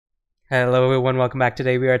Hello everyone, welcome back.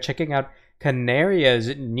 Today we are checking out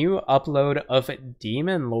Kanaria's new upload of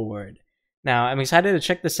Demon Lord. Now, I'm excited to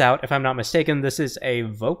check this out. If I'm not mistaken, this is a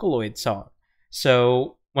Vocaloid song.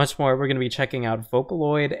 So, once more, we're going to be checking out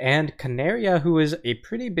Vocaloid and Kanaria, who is a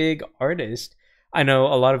pretty big artist. I know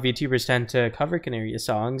a lot of VTubers tend to cover Kanaria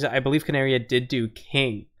songs. I believe Kanaria did do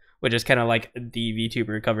King, which is kind of like the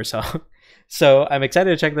VTuber cover song. So, I'm excited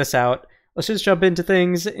to check this out. Let's just jump into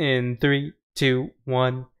things in 3, 2,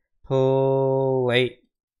 1... Play.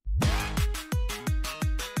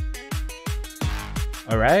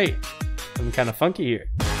 Alright. I'm kind of funky here.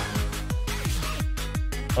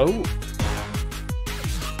 Oh.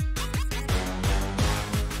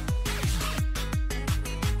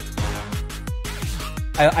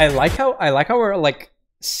 I like how we're like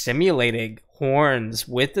simulating horns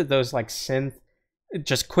with those like synth,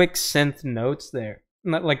 just quick synth notes there.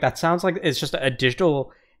 Like that sounds like it's just a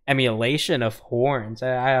digital emulation of horns.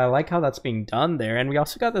 I like how that's being done there. And we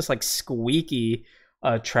also got this like squeaky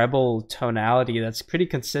treble tonality that's pretty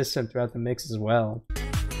consistent throughout the mix as well.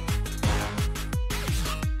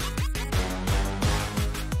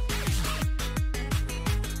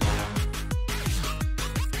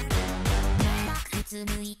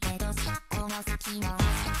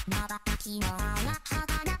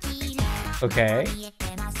 Okay.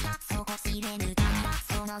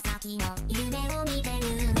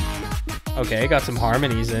 Okay, got some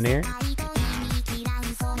harmonies in here.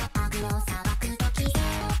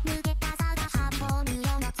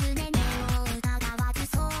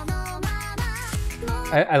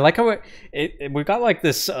 I like how we got like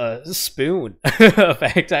this spoon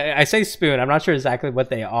effect. I say spoon, I'm not sure exactly what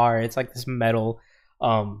they are. It's like this metal,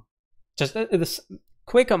 just this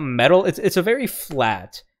quick metal. It's a very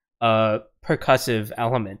flat percussive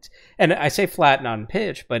element, and I say flat not in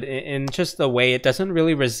pitch, but in just the way it doesn't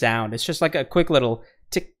really resound. It's just like a quick little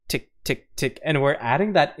tick tick tick tick, and we're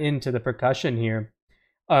adding that into the percussion here.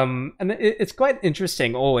 And it's quite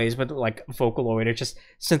interesting always with like Vocaloid or just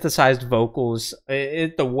synthesized vocals.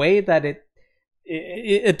 The way that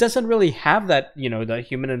it doesn't really have that, you know, the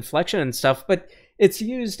human inflection and stuff, but it's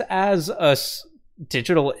used as a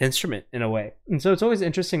digital instrument in a way. And so it's always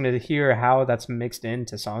interesting to hear how that's mixed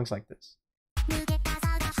into songs like this.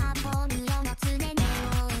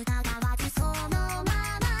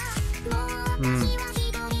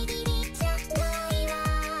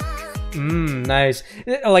 Nice.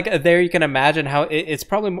 Like there you can imagine how it's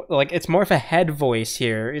probably like it's more of a head voice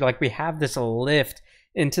here. Like we have this lift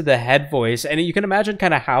into the head voice, and you can imagine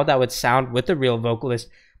kind of how that would sound with the real vocalist.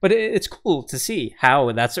 But it's cool to see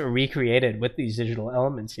how that's recreated with these digital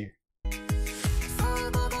elements here.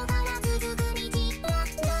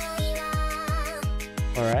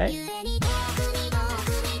 All right.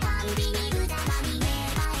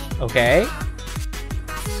 Okay.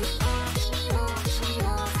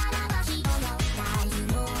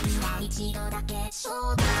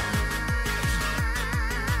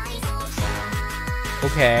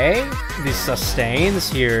 Okay, these sustains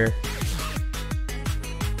here.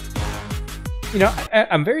 You know,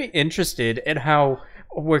 I'm very interested in how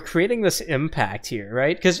we're creating this impact here,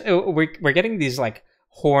 right? Because we're getting these like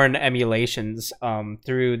horn emulations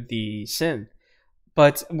through the synth,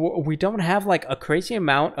 but we don't have like a crazy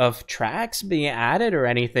amount of tracks being added or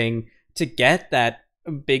anything to get that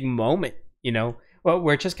big moment, you know? Well,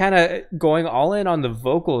 we're just kind of going all in on the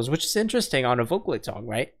vocals, which is interesting on a Vocaloid song,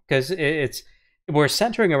 right? Because we're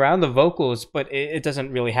centering around the vocals, but it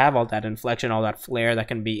doesn't really have all that inflection, all that flair that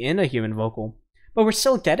can be in a human vocal. But we're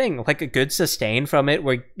still getting like a good sustain from it.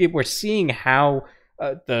 We're seeing how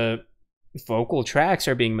the vocal tracks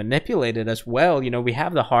are being manipulated as well. You know, we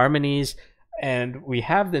have the harmonies and we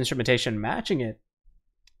have the instrumentation matching it.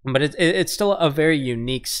 But it's still a very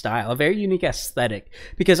unique style, a very unique aesthetic,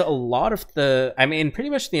 because a lot of I mean, pretty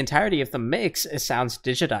much the entirety of the mix, it sounds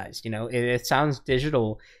digitized, you know, it sounds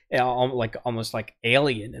digital, like almost like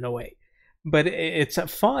alien in a way. But it's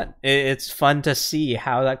fun. It's fun to see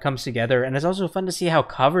how that comes together, and it's also fun to see how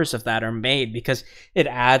covers of that are made, because it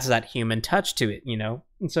adds that human touch to it, you know?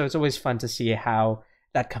 And so it's always fun to see how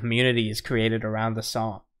that community is created around the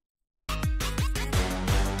song.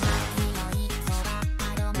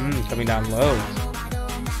 Coming down low.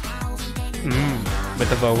 With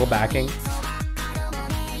the vocal backing.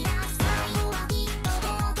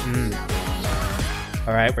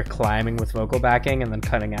 Alright, we're climbing with vocal backing and then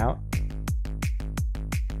cutting out.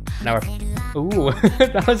 Now we're... Ooh,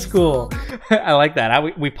 that was cool. I like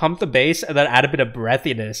that. We pumped the bass and then add a bit of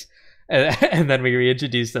breathiness. And then we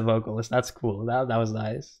reintroduced the vocalist. That's cool. That was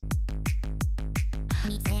nice.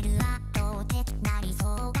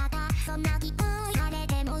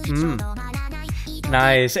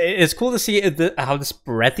 Nice. It's cool to see how this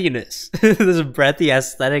breathiness, this breathy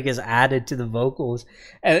aesthetic is added to the vocals.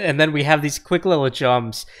 And then we have these quick little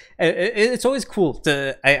jumps. It's always cool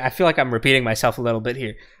to, I feel like I'm repeating myself a little bit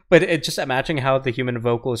here, but just imagining how the human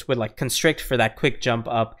vocals would like constrict for that quick jump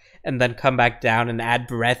up and then come back down and add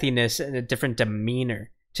breathiness and a different demeanor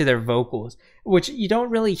to their vocals, which you don't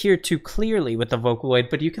really hear too clearly with the Vocaloid,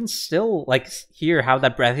 but you can still like hear how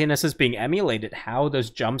that breathiness is being emulated, how those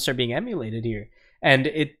jumps are being emulated here. And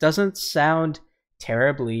it doesn't sound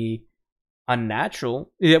terribly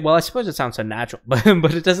unnatural. Well, I suppose it sounds unnatural,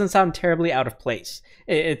 but it doesn't sound terribly out of place.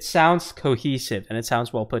 It sounds cohesive and it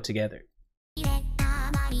sounds well put together.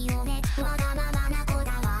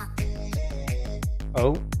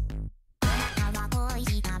 Oh.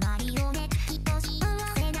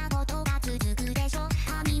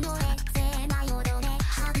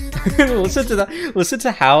 我甚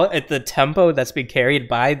至 how at the tempo that's being carried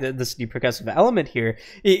by this new percussive element here,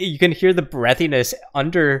 you can hear the breathiness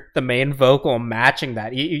under the main vocal matching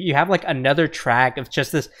that. You have like another track of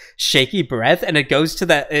just this shaky breath, and it goes to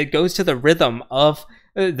the rhythm of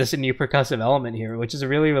this new percussive element here, which is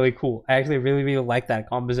really, really cool. I actually really, really like that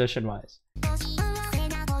composition wise.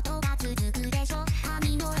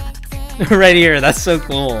 Right here, that's so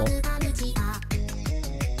cool.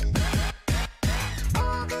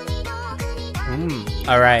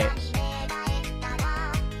 All right.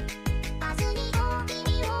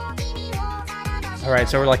 All right,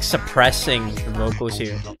 so we're like suppressing the vocals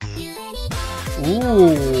here.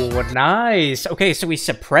 Ooh, nice. Okay, so we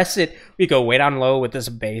suppress it. We go way down low with this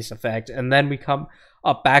bass effect, and then we come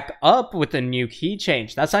back up with the new key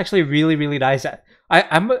change. That's actually really, really nice.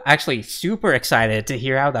 I'm actually super excited to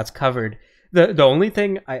hear how that's covered. The only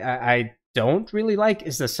thing I don't really like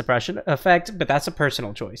is the suppression effect, but that's a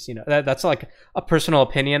personal choice. You know, that's like a personal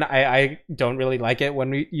opinion. I don't really like it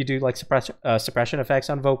when you do like suppression effects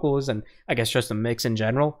on vocals, and I guess just the mix in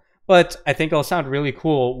general. But I think it'll sound really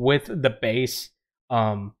cool with the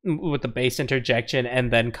bass interjection and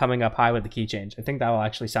then coming up high with the key change. I think that will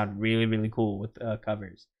actually sound really, really cool with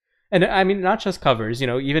covers. And I mean, not just covers, you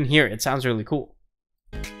know, even here, it sounds really cool.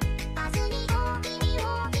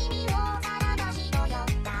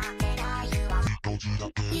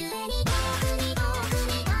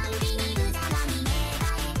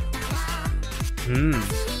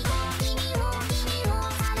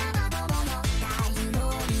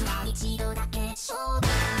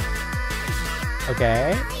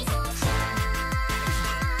 Okay.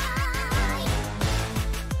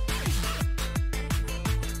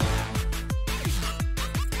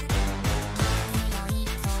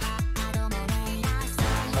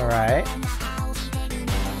 All right.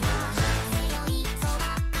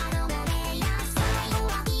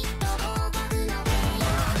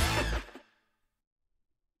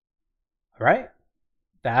 All right.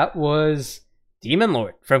 That was Demon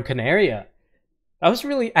Lord from Kanaria. I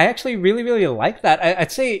actually really, really like that.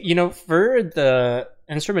 I'd say, you know, for the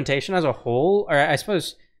instrumentation as a whole, or I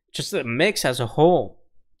suppose just the mix as a whole,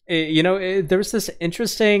 there's this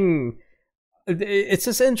interesting, it's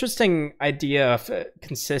this interesting idea of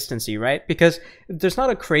consistency, right? Because there's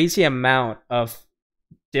not a crazy amount of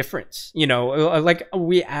difference, you know, like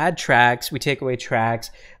we add tracks, we take away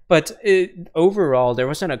tracks, but overall there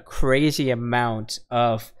wasn't a crazy amount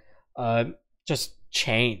of just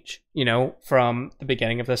change, you know, from the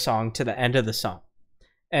beginning of the song to the end of the song.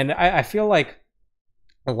 And I feel like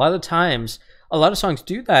a lot of times a lot of songs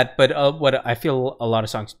do that, but what I feel a lot of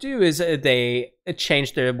songs do is they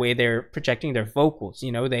change the way they're projecting their vocals.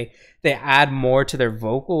 You know, they add more to their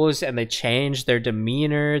vocals and they change their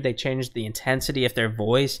demeanor, they change the intensity of their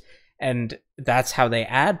voice, and that's how they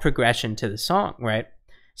add progression to the song, right?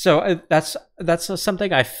 So that's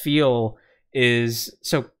something I feel is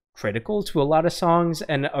so critical to a lot of songs,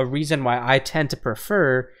 and a reason why I tend to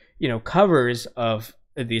prefer, you know, covers of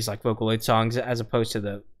these like Vocaloid songs as opposed to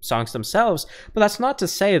the songs themselves. But that's not to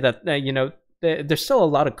say that you know, there's still a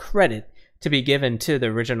lot of credit to be given to the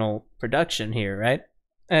original production here, right?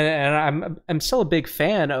 And I'm still a big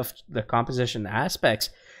fan of the composition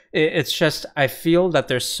aspects. It's just I feel that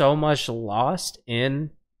there's so much lost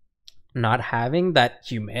in not having that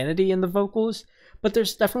humanity in the vocals, but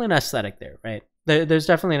there's definitely an aesthetic there, right? There's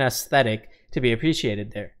definitely an aesthetic to be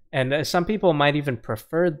appreciated there, and some people might even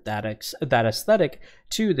prefer that aesthetic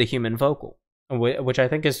to the human vocal, which I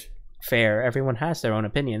think is fair. Everyone has their own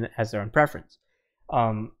opinion, has their own preference.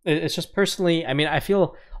 It's just personally, I mean, I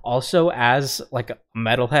feel also as like a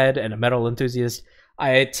metalhead and a metal enthusiast,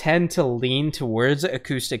 I tend to lean towards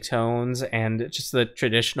acoustic tones and just the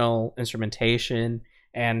traditional instrumentation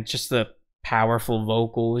and just the powerful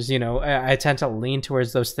vocals. You know, I tend to lean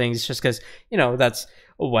towards those things just because, you know, that's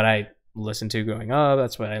what I listened to growing up.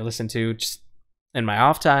 That's what I listened to just in my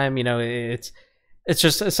off time. You know, it's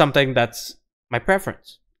just something that's my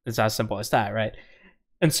preference. It's as simple as that, right?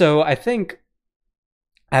 And so I think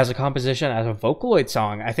as a composition, as a Vocaloid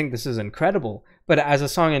song, I think this is incredible. But as a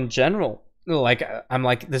song in general, like, I'm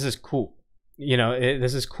like, this is cool. You know,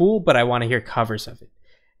 this is cool, but I want to hear covers of it.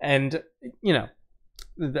 And, you know,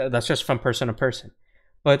 that's just from person to person.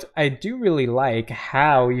 But I do really like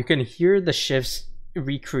how you can hear the shifts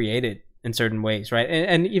recreated in certain ways, right?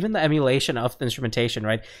 And even the emulation of the instrumentation,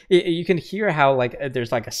 right? You can hear how, like,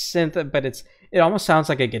 there's like a synth, but it almost sounds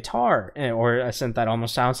like a guitar, or a synth that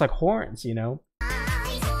almost sounds like horns, you know?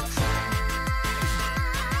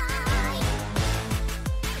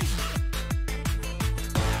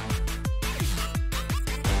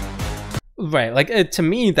 Right, like, to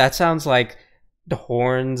me, that sounds like the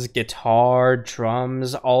horns, guitar,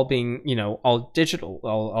 drums, all being, you know, all digital,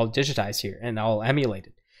 all digitized here, and all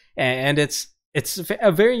emulated. And it's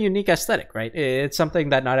a very unique aesthetic, right? It's something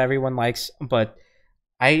that not everyone likes, but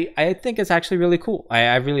I think it's actually really cool.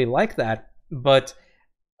 I really like that. But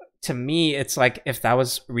to me, it's like if that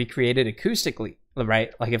was recreated acoustically,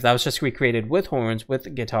 right? Like if that was just recreated with horns,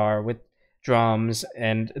 with guitar, with drums,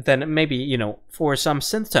 and then maybe, you know, for some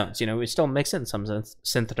synth tones, you know, we still mix in some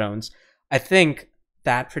synth tones. I think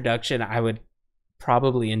that production I would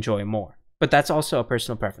probably enjoy more. But that's also a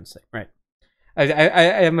personal preference thing, right? I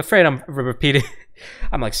am afraid I'm repeating.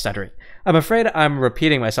 I'm like stuttering. I'm afraid I'm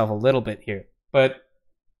repeating myself a little bit here. But,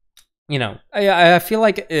 you know, I feel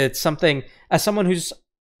like it's something, as someone who's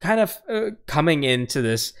kind of coming into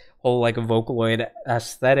this whole like Vocaloid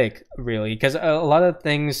aesthetic, really, because a lot of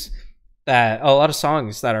songs that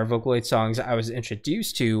are Vocaloid songs I was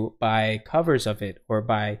introduced to by covers of it, or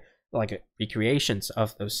by like recreations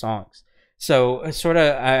of those songs. So sort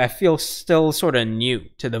of, I feel still sort of new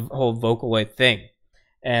to the whole Vocaloid thing,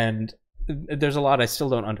 and there's a lot I still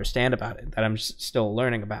don't understand about it that I'm still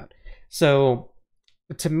learning about. So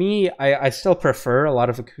to me, I still prefer a lot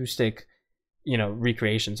of acoustic, you know,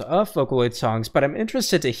 recreations of Vocaloid songs, but I'm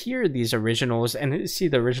interested to hear these originals and see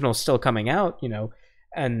the originals still coming out, you know,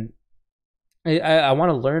 and I want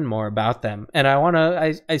to learn more about them, and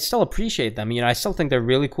I still appreciate them. You know, I still think they're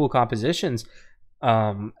really cool compositions.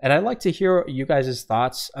 And I'd like to hear you guys'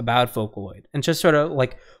 thoughts about Vocaloid, and just sort of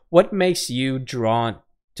like what makes you drawn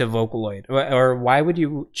to Vocaloid, or why would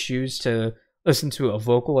you choose to listen to a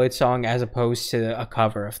Vocaloid song as opposed to a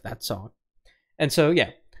cover of that song? And so,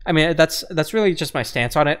 yeah, I mean, that's really just my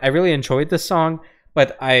stance on it. I really enjoyed this song,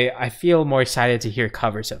 but I feel more excited to hear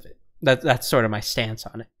covers of it. That's sort of my stance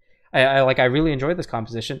on it. I really enjoyed this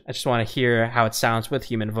composition. I just want to hear how it sounds with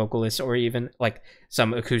human vocalists, or even like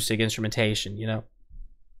some acoustic instrumentation, you know?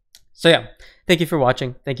 So yeah, thank you for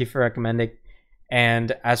watching. Thank you for recommending.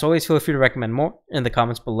 And as always, feel free to recommend more in the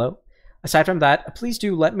comments below. Aside from that, please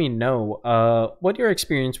do let me know what your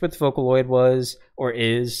experience with Vocaloid was or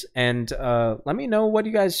is, and let me know what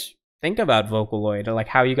you guys think about Vocaloid, or like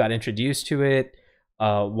how you got introduced to it,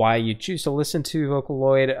 why you choose to listen to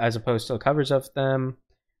Vocaloid as opposed to covers of them.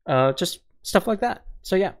 Just stuff like that.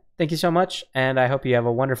 So yeah, thank you so much, and I hope you have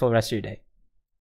a wonderful rest of your day.